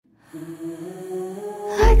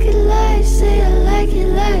Like it like, say I like it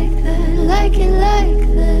like that, like it like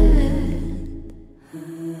that.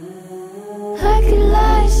 Like it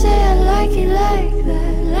like, say I like it like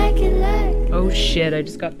that, like it like that. Oh shit, I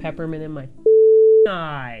just got peppermint in my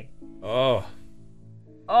eye. Oh.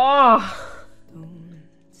 Oh.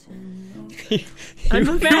 I'm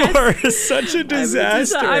a mess. You are such a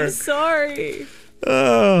disaster. I'm sorry.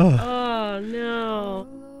 Oh. Oh no.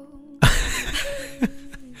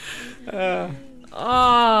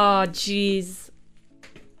 Oh jeez.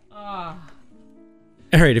 Oh. All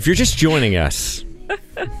right, if you're just joining us,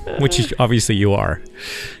 which obviously you are,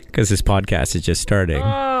 because this podcast is just starting,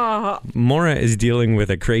 Maura is dealing with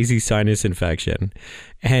a crazy sinus infection.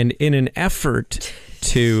 And in an effort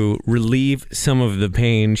to relieve some of the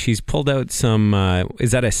pain, she's pulled out some,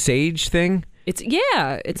 is that a sage thing? It's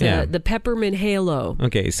the peppermint halo.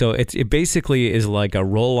 Okay, so it basically is like a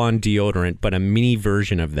roll-on deodorant, but a mini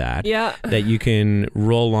version of that. Yeah. That you can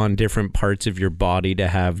roll on different parts of your body to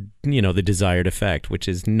have, the desired effect, which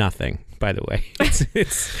is nothing, by the way.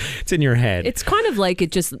 It's in your head. It's kind of like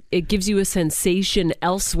it gives you a sensation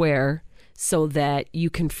elsewhere so that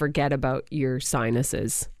you can forget about your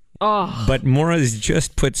sinuses. Oh. But Maura's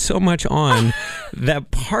just put so much on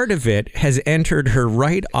that part of it has entered her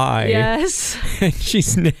right eye. Yes. And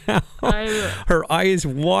she's now, her eye is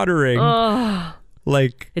watering.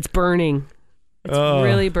 Like. It's burning. It's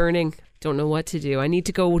really burning. Don't know what to do. I need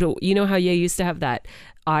to go to, how you used to have that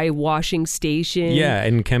eye washing station? Yeah,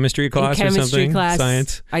 in chemistry class or something?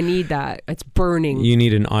 Science? I need that. It's burning. You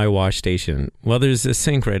need an eye wash station. Well, there's a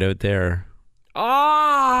sink right out there.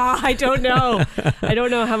 I don't know. I don't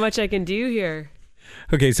know how much I can do here.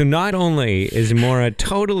 Okay, so not only is Maura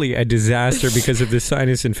totally a disaster because of this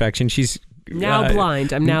sinus infection, she's now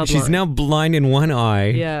blind. I'm now blind. She's now blind in one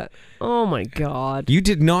eye. Yeah. Oh my God. You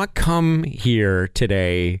did not come here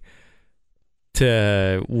today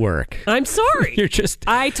to work. I'm sorry. You're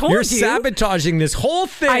sabotaging this whole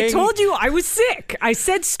thing. I told you I was sick. I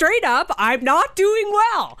said straight up, I'm not doing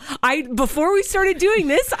well. Before we started doing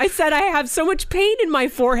this, I said I have so much pain in my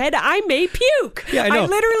forehead, I may puke. Yeah, I know. I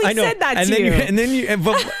literally said that to you. And then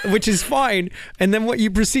which is fine. And then what you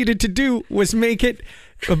proceeded to do was make it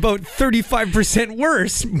about 35%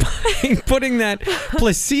 worse by putting that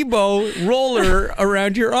placebo roller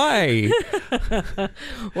around your eye.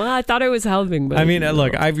 Well, I thought I was helping, but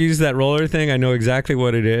look, I've used that roller thing. I know exactly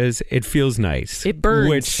what it is. It feels nice. It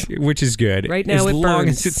burns. Which is good. Right now as long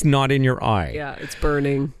burns. as it's not in your eye. Yeah, it's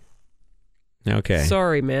burning. Okay.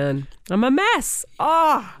 Sorry, man. I'm a mess.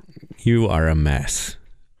 You are a mess.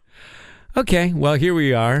 Okay, well, here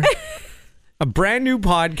we are. A brand new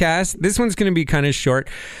podcast. This one's going to be kind of short.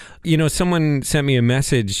 Someone sent me a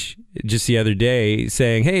message just the other day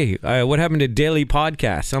saying, hey, what happened to daily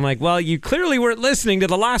podcasts? I'm like, well, you clearly weren't listening to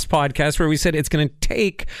the last podcast where we said it's going to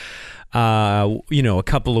take, a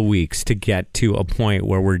couple of weeks to get to a point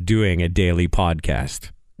where we're doing a daily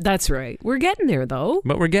podcast. That's right. We're getting there, though.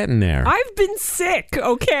 But we're getting there. I've been sick,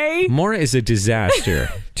 okay? Maura is a disaster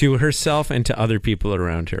to herself and to other people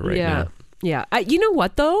around her right now. Yeah. You know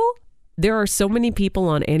what, though? There are so many people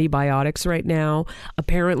on antibiotics right now.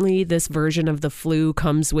 Apparently, this version of the flu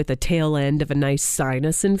comes with a tail end of a nice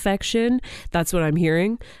sinus infection. That's what I'm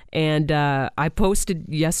hearing. And I posted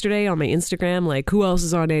yesterday on my Instagram, like, who else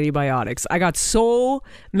is on antibiotics? I got so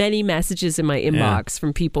many messages in my inbox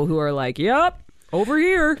from people who are like, yep, over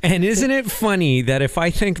here. And isn't it funny that if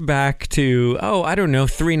I think back to,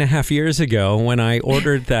 3.5 years ago when I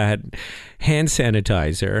ordered that hand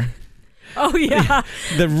sanitizer... Oh, yeah.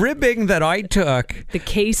 The ribbing that I took. The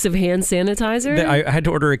case of hand sanitizer? I had to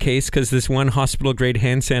order a case because this one hospital-grade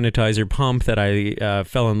hand sanitizer pump that I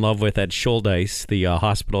fell in love with at Shouldice, the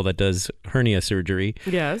hospital that does hernia surgery,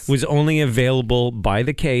 was only available by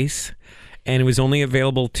the case, and it was only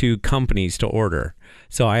available to companies to order.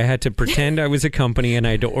 So I had to pretend I was a company, and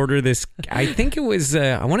I had to order this, I think it was,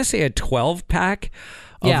 I want to say a 12-pack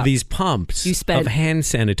of these pumps of hand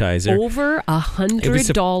sanitizer. Over $100. It was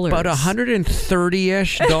about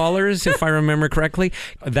 $130-ish if I remember correctly.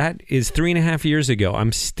 That is 3.5 years ago.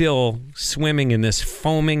 I'm still swimming in this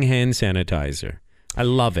foaming hand sanitizer. I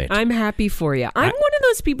love it. I'm happy for you. I'm one of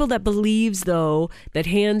those people that believes, though, that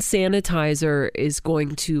hand sanitizer is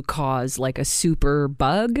going to cause like a super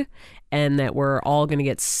bug and that we're all going to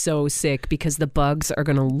get so sick because the bugs are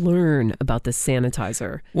going to learn about the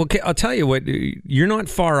sanitizer. Well, I'll tell you what, you're not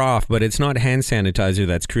far off, but it's not hand sanitizer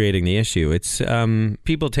that's creating the issue. It's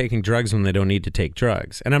people taking drugs when they don't need to take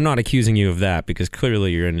drugs. And I'm not accusing you of that because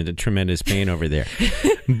clearly you're in a tremendous pain over there.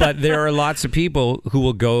 But there are lots of people who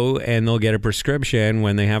will go and they'll get a prescription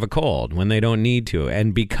when they have a cold, when they don't need to.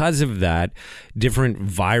 And because of that, different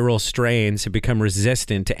viral strains have become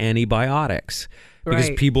resistant to antibiotics because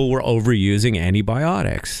Right. people were overusing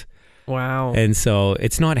antibiotics. Wow. And so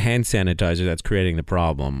it's not hand sanitizer that's creating the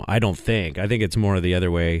problem. I don't think. I think it's more the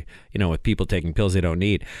other way, with people taking pills they don't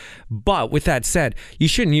need. But with that said, you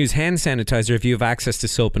shouldn't use hand sanitizer if you have access to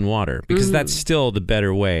soap and water because that's still the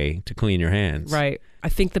better way to clean your hands. Right. I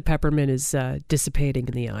think the peppermint is dissipating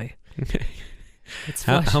in the eye. It's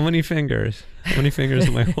flush. How many fingers? How many fingers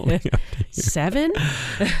am I holding up? 7?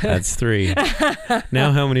 That's 3.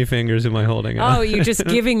 Now how many fingers am I holding up? Oh, you're just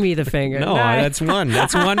giving me the finger. No, Nice. that's 1.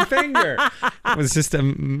 That's 1 finger. It was just a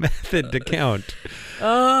method to count.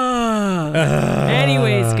 Oh.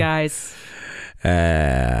 Anyways, guys.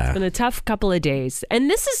 Uh, Been a tough couple of days. And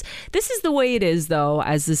this is the way it is though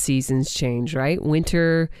as the seasons change, right?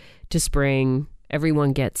 Winter to spring,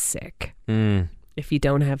 everyone gets sick. If you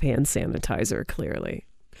don't have hand sanitizer, clearly.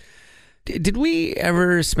 Did we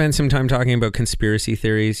ever spend some time talking about conspiracy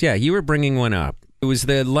theories? Yeah, you were bringing one up. It was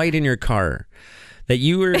the light in your car. That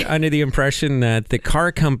you were under the impression that the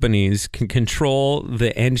car companies can control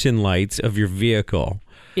the engine lights of your vehicle.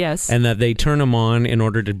 Yes. And that they turn them on in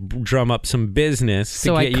order to drum up some business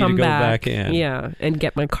so to get I come you to go back in. Yeah, and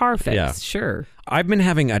get my car fixed. Yeah. Sure. I've been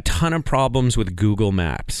having a ton of problems with Google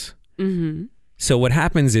Maps. Mm-hmm. So what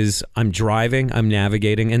happens is I'm driving, I'm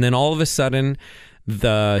navigating, and then all of a sudden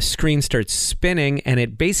the screen starts spinning and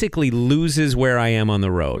it basically loses where I am on the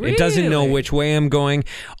road. It doesn't know Really? which way I'm going.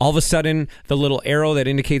 All of a sudden, the little arrow that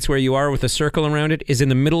indicates where you are with a circle around it is in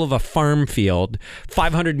the middle of a farm field,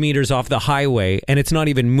 500 meters off the highway, and it's not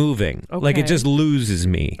even moving. Like it Okay. just loses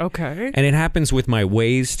me. Okay. And it happens with my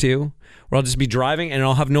Waze too, where I'll just be driving and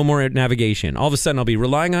I'll have no more navigation. All of a sudden I'll be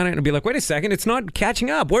relying on it and I'll be like, wait a second, it's not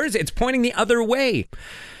catching up. Where is it? It's pointing the other way.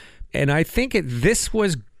 And I think this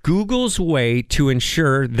was Google's way to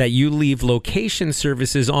ensure that you leave location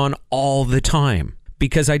services on all the time.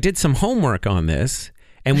 Because I did some homework on this.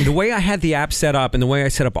 And the way I had the app set up and the way I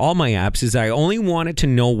set up all my apps is I only wanted to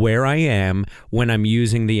know where I am when I'm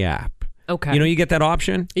using the app. Okay. You get that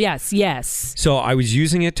option? Yes. So I was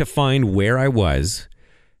using it to find where I was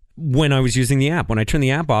when I was using the app. When I turn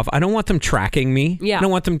the app off, I don't want them tracking me. Yeah. I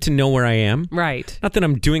don't want them to know where I am. Right. Not that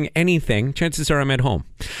I'm doing anything. Chances are I'm at home.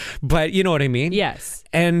 But you know what I mean? Yes.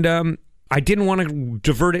 And I didn't want to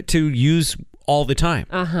divert it to use all the time.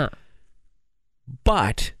 Uh-huh.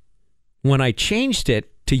 But when I changed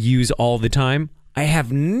it to use all the time, I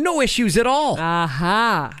have no issues at all.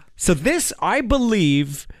 Aha. So this, I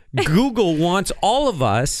believe, Google wants all of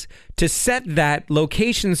us to set that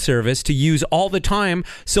location service to use all the time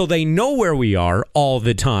so they know where we are all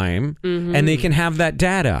the time and they can have that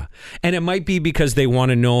data. And it might be because they want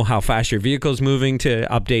to know how fast your vehicle's moving to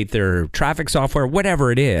update their traffic software,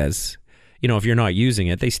 whatever it is. If you're not using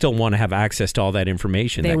it, they still want to have access to all that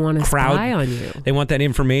information. They that want to crowd, spy on you. They want that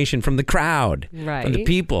information from the crowd, from the Right.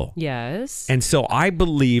 people. Yes. And so I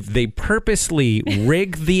believe they purposely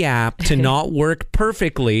rig the app to not work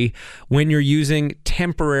perfectly when you're using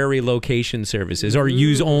temporary location services or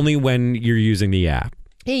use only when you're using the app.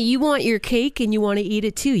 Hey, you want your cake and you want to eat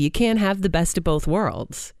it too. You can't have the best of both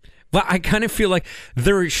worlds. Well, I kind of feel like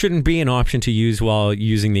there shouldn't be an option to use while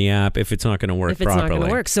using the app if it's not going to work If it's properly. not going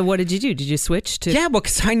to work. So what did you do? Did you switch to? Yeah,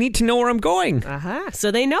 because I need to know where I'm going. Uh-huh.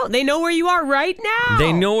 So they know where you are right now.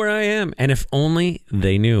 They know where I am. And if only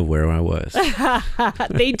they knew where I was.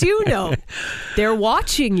 They do know. They're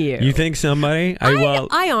watching you. You think somebody?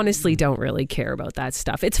 I honestly don't really care about that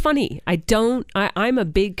stuff. It's funny. I'm a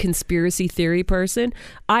big conspiracy theory person.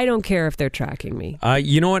 I don't care if they're tracking me.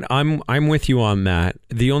 You know what? I'm with you on that.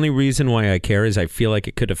 The only reason why I care is I feel like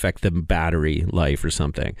it could affect the battery life or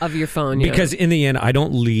something. Of your phone, yeah. Because in the end, I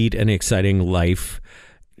don't lead an exciting life.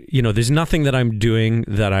 There's nothing that I'm doing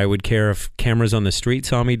that I would care if cameras on the street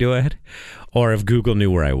saw me do it or if Google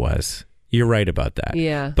knew where I was. You're right about that.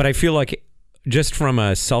 Yeah. But I feel like just from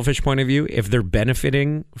a selfish point of view, if they're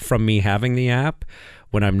benefiting from me having the app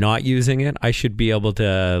when I'm not using it, I should be able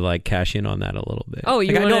to cash in on that a little bit. Oh,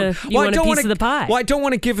 you want a piece of the pie. Well, I don't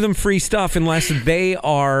want to give them free stuff unless they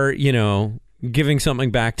are, giving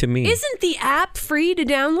something back to me. Isn't the app free to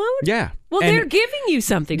download? Yeah. Well, And- they're giving you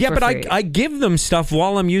something Yeah, for but free. I give them stuff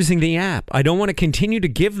while I'm using the app. I don't want to continue to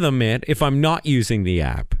give them it if I'm not using the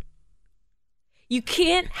app. You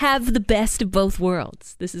can't have the best of both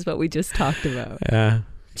worlds. This is what we just talked about.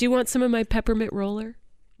 Do you want some of my peppermint roller?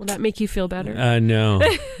 Will that make you feel better? No.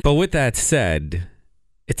 But with that said,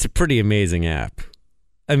 it's a pretty amazing app.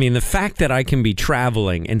 I mean, the fact that I can be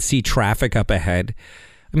traveling and see traffic up ahead,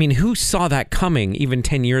 I mean, who saw that coming even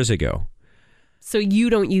 10 years ago? So you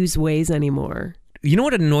don't use Waze anymore? You know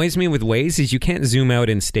what annoys me with Waze is you can't zoom out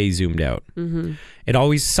and stay zoomed out. Mm-hmm. It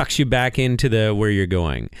always sucks you back into where you're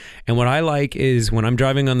going. And what I like is when I'm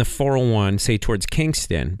driving on the 401, say towards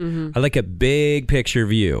Kingston, I like a big picture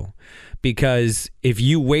view. Because if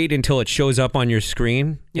you wait until it shows up on your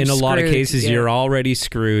screen, in a lot of cases, you're already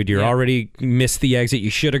screwed. You're already missed the exit.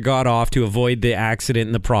 You should have got off to avoid the accident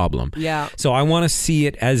and the problem. Yeah. So I want to see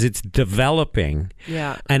it as it's developing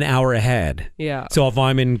an hour ahead. Yeah. So if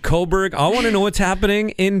I'm in Coburg, I want to know what's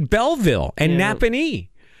happening in Belleville and Napanee.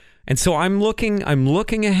 And so I'm looking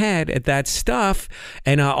ahead at that stuff,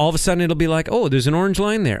 and all of a sudden it'll be like, oh, there's an orange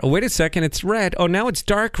line there. Oh, wait a second, it's red. Oh, now it's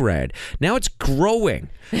dark red. Now it's growing.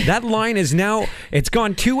 That line is now, it's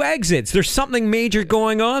gone 2 exits. There's something major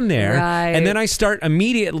going on there. Right. And then I start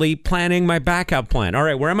immediately planning my backup plan. All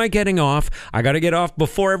right, where am I getting off? I got to get off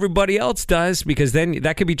before everybody else does, because then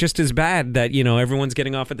that could be just as bad that, everyone's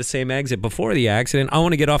getting off at the same exit before the accident. I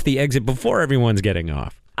want to get off the exit before everyone's getting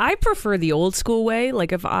off. I prefer the old school way.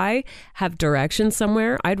 Like if I have directions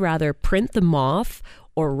somewhere, I'd rather print them off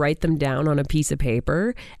or write them down on a piece of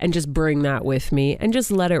paper and just bring that with me and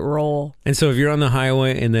just let it roll. And so if you're on the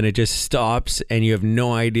highway and then it just stops and you have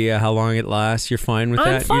no idea how long it lasts, you're fine with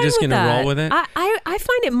that? You're just going to roll with it? I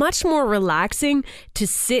find it much more relaxing to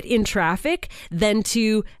sit in traffic than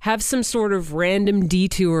to have some sort of random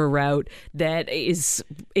detour route that is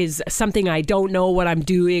something I don't know what I'm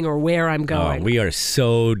doing or where I'm going. Oh, we are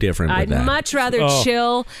so different with that. I'd much rather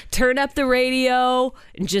chill, turn up the radio,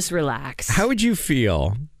 and just relax. How would you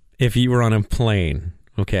feel if you were on a plane,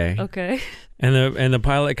 okay? Okay. And the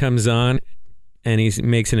pilot comes on and he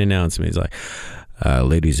makes an announcement. He's like,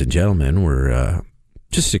 ladies and gentlemen, we're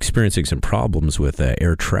just experiencing some problems with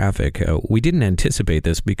air traffic. We didn't anticipate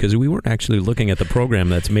this because we weren't actually looking at the program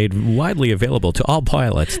that's made widely available to all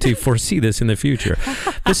pilots to foresee this in the future.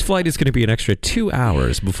 This flight is going to be an extra 2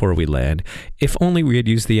 hours before we land. If only we had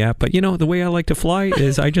used the app. But, the way I like to fly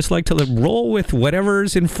is I just like to roll with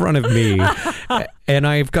whatever's in front of me. And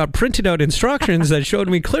I've got printed out instructions that showed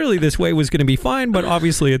me clearly this way was going to be fine, but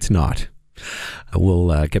obviously it's not.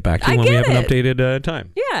 We'll get back to you when we have an updated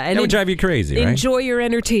time. Yeah. And that would drive you crazy, right? Enjoy your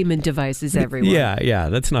entertainment devices, everyone. Yeah,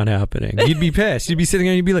 that's not happening. You'd be pissed. You'd be sitting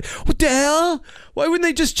there and you'd be like, what the hell? Why wouldn't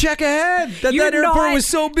they just check ahead? That airport was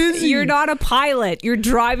so busy. You're not a pilot. You're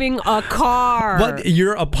driving a car. But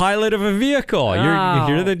you're a pilot of a vehicle.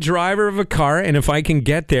 You're the driver of a car, and if I can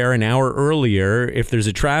get there an hour earlier, if there's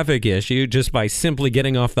a traffic issue, just by simply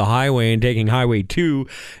getting off the highway and taking Highway 2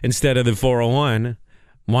 instead of the 401...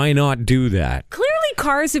 why not do that? Clearly,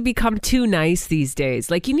 cars have become too nice these days.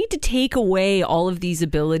 Like, you need to take away all of these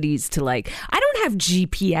abilities to, I don't have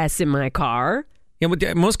GPS in my car. Yeah,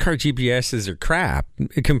 but most car GPSs are crap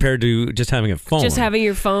compared to just having a phone. Just having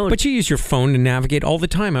your phone. But you use your phone to navigate all the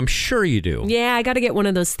time. I'm sure you do. Yeah, I got to get one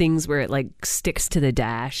of those things where it, sticks to the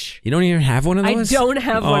dash. You don't even have one of those? I don't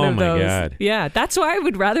have one of those. Oh, my God. Yeah, that's why I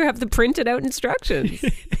would rather have the printed out instructions.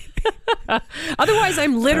 Otherwise,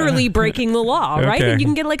 I'm literally breaking the law, right? Okay. And you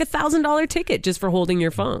can get a $1,000 ticket just for holding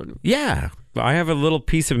your phone. Yeah. I have a little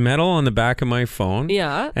piece of metal on the back of my phone.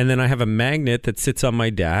 Yeah. And then I have a magnet that sits on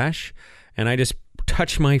my dash. And I just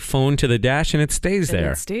touch my phone to the dash and it stays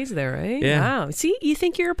there. It stays there, right? Yeah. Wow. See, you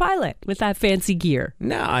think you're a pilot with that fancy gear.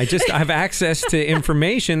 No, I have access to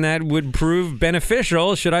information that would prove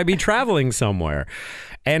beneficial should I be traveling somewhere.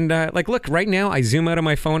 And look, right now I zoom out of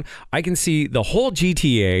my phone. I can see the whole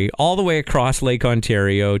GTA all the way across Lake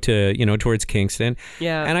Ontario to, towards Kingston.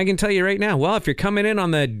 Yeah. And I can tell you right now, well, if you're coming in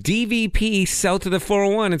on the DVP south of the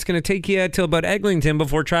 401, it's going to take you till about Eglinton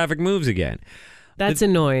before traffic moves again. That's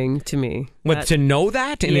annoying to me. To know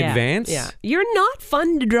that in advance? Yeah. You're not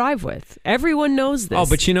fun to drive with. Everyone knows this. Oh,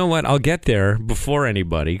 but you know what? I'll get there before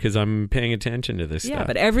anybody because I'm paying attention to this stuff. Yeah,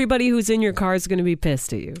 but everybody who's in your car is going to be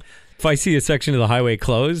pissed at you. If I see a section of the highway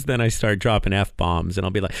closed, then I start dropping F-bombs and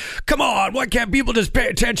I'll be like, come on, why can't people just pay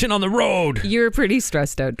attention on the road? You're a pretty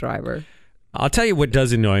stressed out driver. I'll tell you what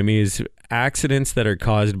does annoy me is accidents that are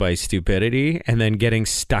caused by stupidity and then getting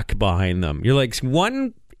stuck behind them. You're like,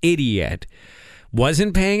 one idiot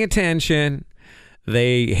wasn't paying attention.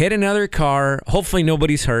 They hit another car. Hopefully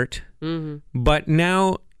nobody's hurt. Mm-hmm. But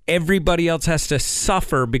now everybody else has to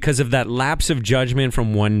suffer because of that lapse of judgment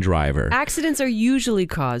from one driver. Accidents are usually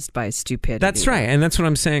caused by stupidity. That's right. And that's what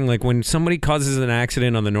I'm saying. Like when somebody causes an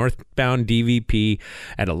accident on the northbound DVP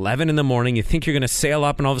at 11 in the morning, you think you're going to sail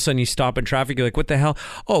up and all of a sudden you stop in traffic. You're like, what the hell?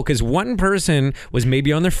 Oh, because one person was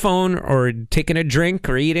maybe on their phone or taking a drink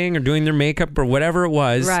or eating or doing their makeup or whatever it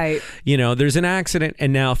was. Right. You know, there's an accident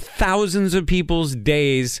and now thousands of people's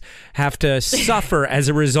days have to suffer as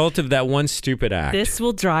a result of that one stupid act. This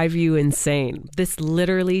will drive you insane. This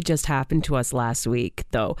literally just happened to us last week,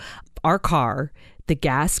 though. Our car, the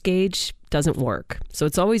gas gauge doesn't work. So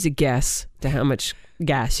it's always a guess to how much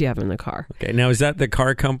gas you have in the car. Okay, now is that the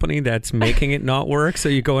car company that's making it not work so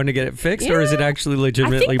you go in to get it fixed, or is it actually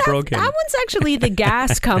legitimately broken? That one's actually the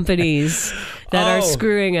gas companies that are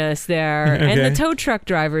screwing us there. Okay. And the tow truck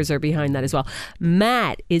drivers are behind that as well.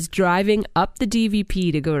 Matt is driving up the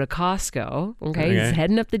DVP to go to Costco. Okay. He's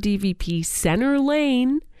heading up the DVP center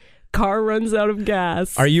lane. Car runs out of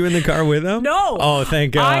gas. Are you in the car with him? No. Oh,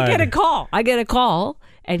 thank God. I get a call.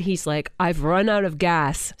 And he's like, I've run out of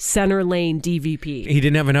gas, center lane DVP. He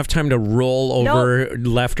didn't have enough time to roll over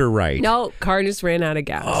left or right. No, car just ran out of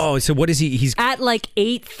gas. Oh, so what is he? He's at like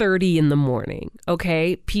 8:30 in the morning.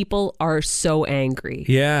 Okay. People are so angry.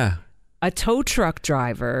 Yeah. A tow truck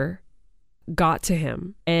driver got to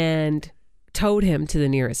him and towed him to the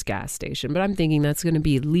nearest gas station. But I'm thinking that's going to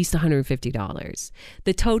be at least $150.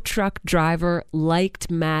 The tow truck driver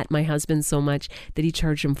liked Matt, my husband, so much that he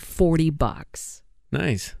charged him $40.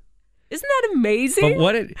 Nice. Isn't that amazing?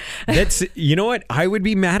 But that's you know what? I would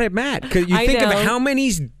be mad at Matt because you think of how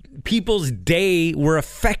many people's day were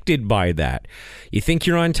affected by that. You think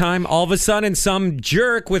you're on time, all of a sudden some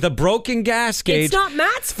jerk with a broken gas gauge. It's not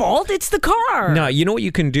Matt's fault. It's the car. No, you know what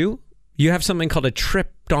you can do? You have something called a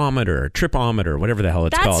tripometer, whatever the hell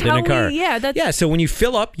it's called in a car. So when you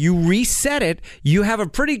fill up, you reset it. You have a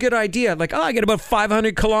pretty good idea. Like, I get about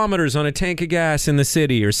 500 kilometers on a tank of gas in the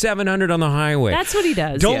city or 700 on the highway. That's what he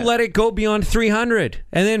does. Don't let it go beyond 300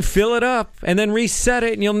 and then fill it up and then reset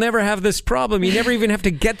it and you'll never have this problem. You never even have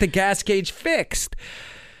to get the gas gauge fixed.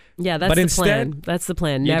 Yeah, that's the plan. That's the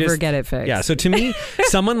plan. Never get it fixed. Yeah, so to me,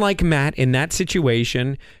 someone like Matt in that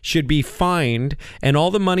situation should be fined, and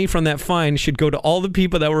all the money from that fine should go to all the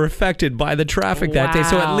people that were affected by the traffic that day,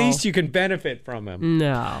 so at least you can benefit from him.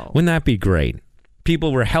 No. Wouldn't that be great?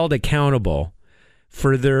 People were held accountable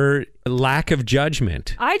for their lack of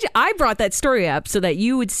judgment. I brought that story up so that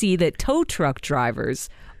you would see that tow truck drivers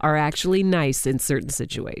are actually nice in certain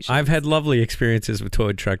situations. I've had lovely experiences with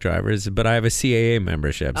tow truck drivers, but I have a CAA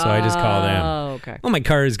membership, so I just call them. Oh, okay. Well, my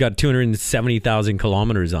car has got 270,000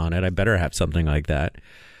 kilometers on it. I better have something like that.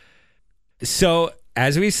 So,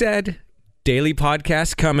 as we said, daily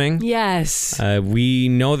podcast coming. Yes. We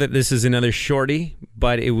know that this is another shorty,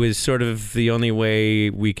 but it was sort of the only way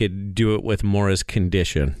we could do it with Maura's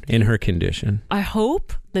condition, in her condition. I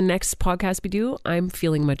hope the next podcast we do, I'm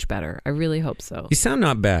feeling much better. I really hope so. You sound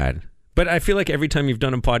not bad, but I feel like every time you've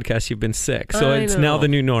done a podcast, you've been sick. So it's now the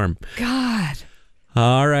new norm. God.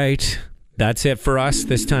 All right. That's it for us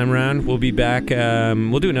this time around. We'll be back.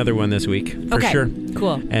 We'll do another one this week for sure.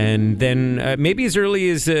 Cool. And then maybe as early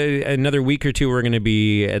as another week or two, we're going to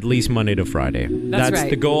be at least Monday to Friday. That's right.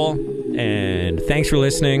 the goal. And thanks for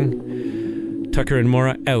listening. Tucker and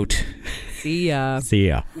Maura out. See ya. See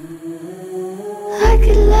ya. I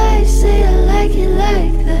could lie, say I like it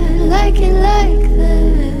like that, like it like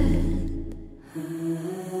that.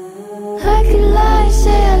 I could lie,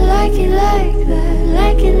 say I like it like that,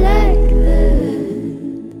 like it like that.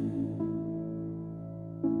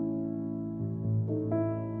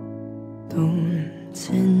 Don't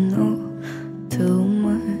you know too